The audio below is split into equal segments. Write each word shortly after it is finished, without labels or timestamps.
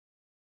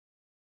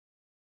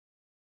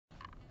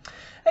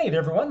Hey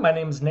there everyone, my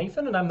name is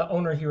Nathan and I'm the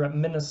owner here at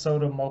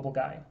Minnesota Mobile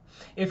Guy.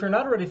 If you're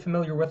not already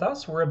familiar with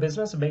us, we're a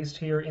business based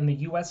here in the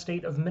US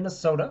state of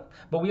Minnesota,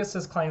 but we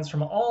assist clients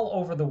from all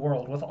over the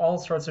world with all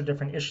sorts of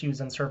different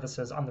issues and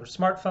services on their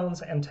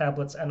smartphones and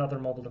tablets and other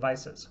mobile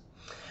devices.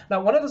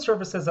 Now, one of the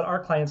services that our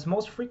clients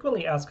most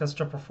frequently ask us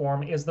to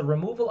perform is the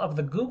removal of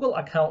the Google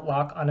account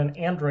lock on an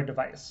Android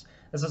device.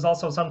 This is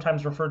also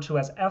sometimes referred to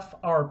as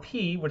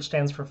FRP, which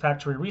stands for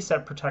Factory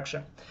Reset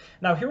Protection.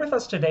 Now, here with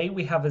us today,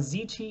 we have a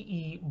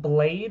ZTE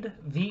Blade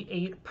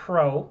V8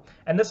 Pro,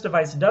 and this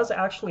device does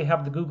actually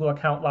have the Google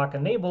account lock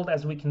enabled,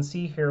 as we can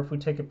see here if we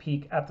take a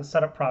peek at the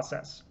setup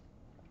process.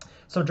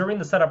 So during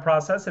the setup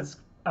process, it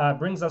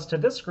brings us to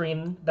this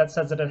screen that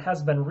says that it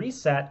has been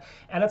reset,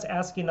 and it's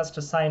asking us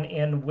to sign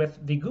in with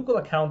the Google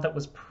account that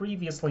was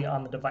previously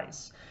on the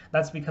device.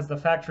 That's because the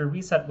factory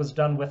reset was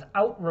done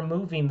without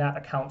removing that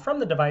account from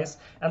the device,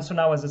 and so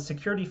now as a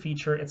security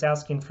feature, it's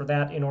asking for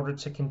that in order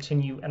to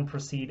continue and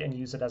proceed and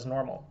use it as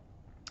normal.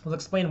 We'll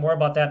explain more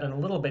about that in a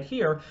little bit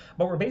here,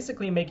 but we're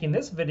basically making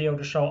this video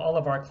to show all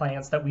of our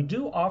clients that we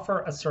do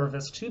offer a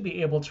service to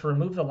be able to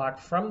remove the lock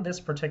from this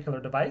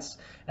particular device,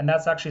 and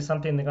that's actually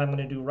something that I'm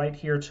going to do right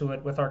here to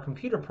it with our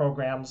computer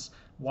programs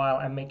while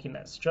I'm making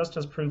this, just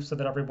as proof so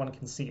that everyone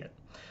can see it.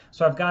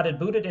 So I've got it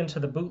booted into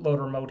the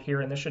bootloader mode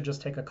here, and this should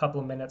just take a couple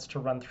of minutes to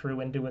run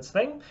through and do its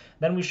thing.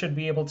 Then we should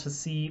be able to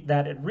see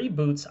that it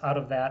reboots out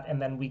of that,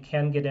 and then we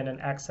can get in and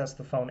access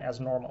the phone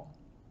as normal.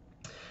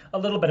 A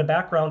little bit of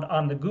background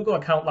on the Google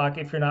account lock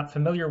if you're not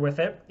familiar with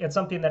it. It's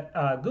something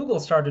that Google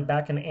started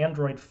back in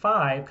Android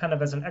 5 kind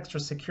of as an extra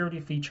security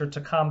feature to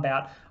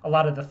combat a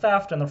lot of the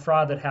theft and the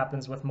fraud that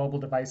happens with mobile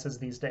devices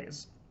these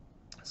days.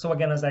 So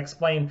again, as I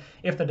explained,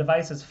 if the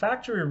device is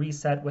factory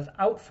reset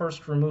without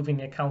first removing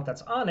the account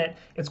that's on it,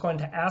 it's going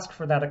to ask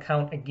for that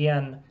account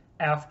again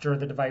after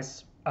the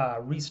device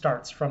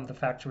restarts from the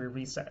factory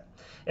reset.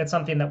 It's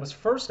something that was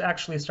first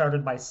actually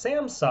started by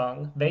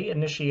Samsung. They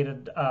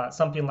initiated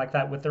something like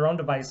that with their own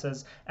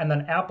devices, and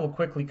then Apple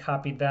quickly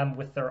copied them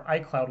with their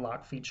iCloud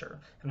lock feature.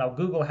 And now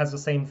Google has the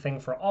same thing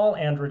for all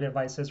Android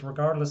devices,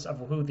 regardless of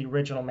who the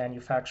original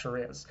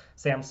manufacturer is.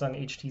 Samsung,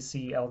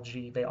 HTC,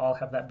 LG, they all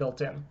have that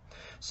built in.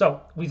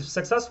 So we've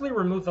successfully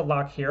removed the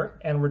lock here,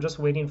 and we're just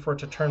waiting for it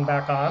to turn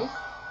back on.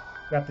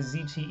 Got the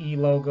ZTE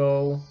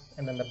logo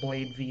and then the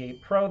Blade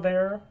V8 Pro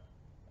there.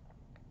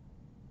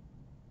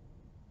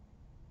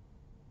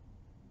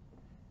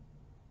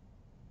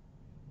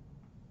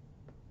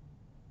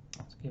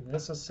 Give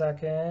this a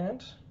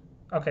second.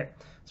 Okay,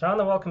 so on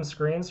the welcome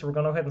screen, so we're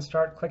going to go ahead and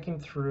start clicking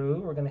through.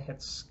 We're going to hit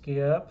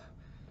skip.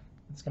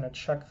 It's going to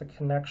check the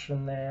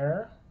connection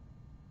there.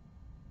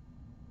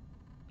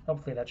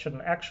 Hopefully that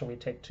shouldn't actually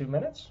take 2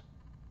 minutes.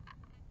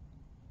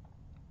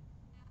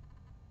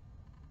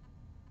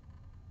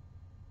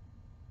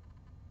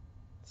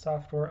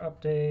 Software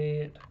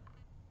update,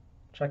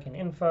 checking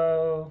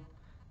info.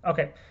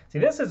 Okay, see,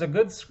 this is a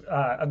good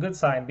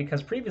sign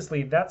because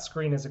previously that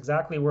screen is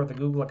exactly where the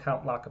Google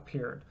account lock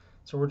appeared.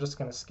 So we're just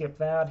going to skip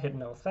that, hit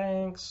no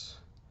thanks,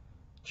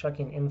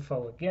 checking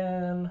info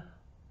again.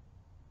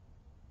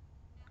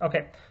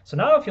 Okay, so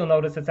now if you'll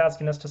notice, it's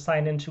asking us to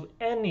sign into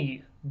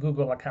any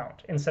Google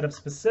account instead of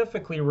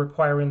specifically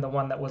requiring the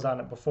one that was on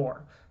it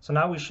before. So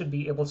now we should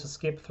be able to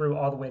skip through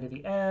all the way to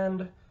the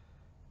end.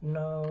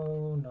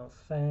 No, no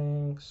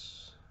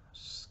thanks,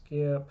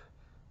 skip.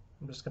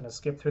 I'm just going to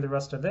skip through the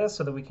rest of this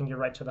so that we can get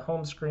right to the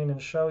home screen and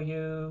show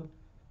you.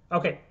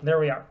 Okay, there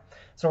we are.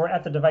 So we're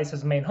at the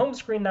device's main home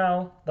screen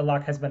now. The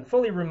lock has been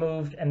fully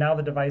removed, and now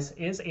the device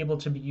is able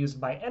to be used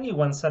by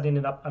anyone setting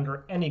it up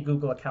under any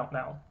Google account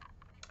now.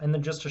 And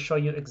then just to show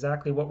you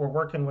exactly what we're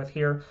working with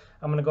here,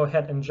 I'm going to go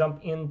ahead and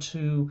jump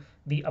into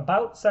the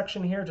About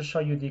section here to show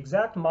you the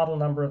exact model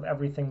number of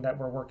everything that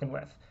we're working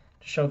with,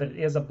 to show that it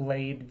is a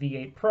Blade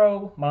V8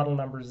 Pro, model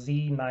number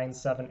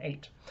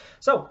Z978.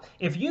 So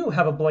if you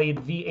have a Blade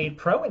V8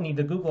 Pro and need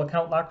the Google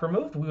account lock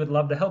removed, we would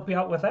love to help you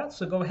out with that,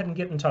 so go ahead and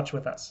get in touch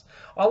with us.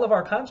 All of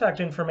our contact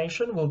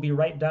information will be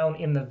right down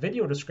in the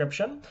video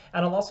description,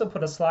 and I'll also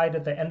put a slide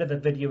at the end of the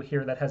video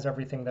here that has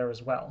everything there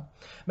as well.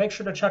 Make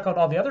sure to check out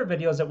all the other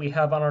videos that we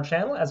have on our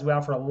channel, as we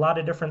offer a lot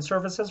of different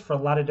services for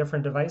a lot of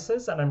different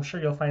devices, and I'm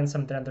sure you'll find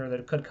something there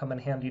that could come in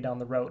handy down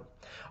the road.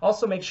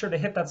 Also, make sure to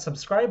hit that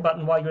subscribe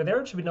button while you're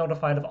there to be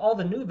notified of all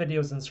the new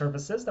videos and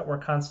services that we're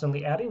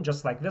constantly adding,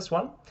 just like this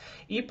one.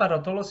 Y para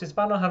todos los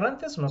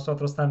hispanohablantes,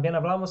 nosotros también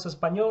hablamos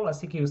español,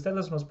 así que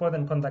ustedes nos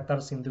pueden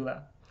contactar sin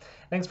duda.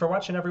 Thanks for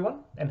watching, everyone,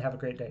 and have a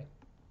great day.